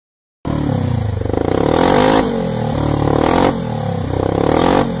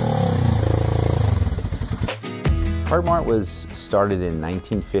Mart was started in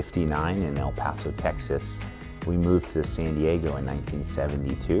 1959 in El Paso, Texas. We moved to San Diego in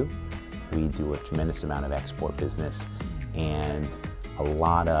 1972. We do a tremendous amount of export business and a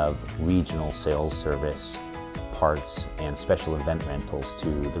lot of regional sales service, parts, and special event rentals to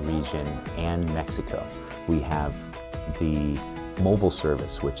the region and Mexico. We have the mobile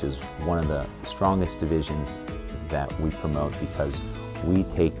service, which is one of the strongest divisions that we promote because we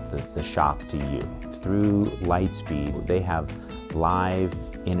take the shop to you. Through Lightspeed, they have live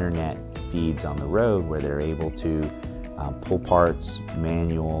internet feeds on the road where they're able to pull parts,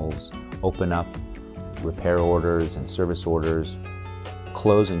 manuals, open up repair orders and service orders,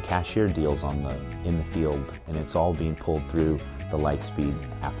 close and cashier deals in the field, and it's all being pulled through the Lightspeed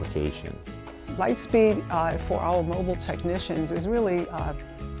application. Lightspeed for our mobile technicians is really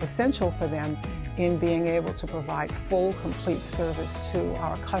essential for them in being able to provide full, complete service to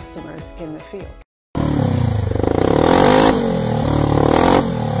our customers in the field.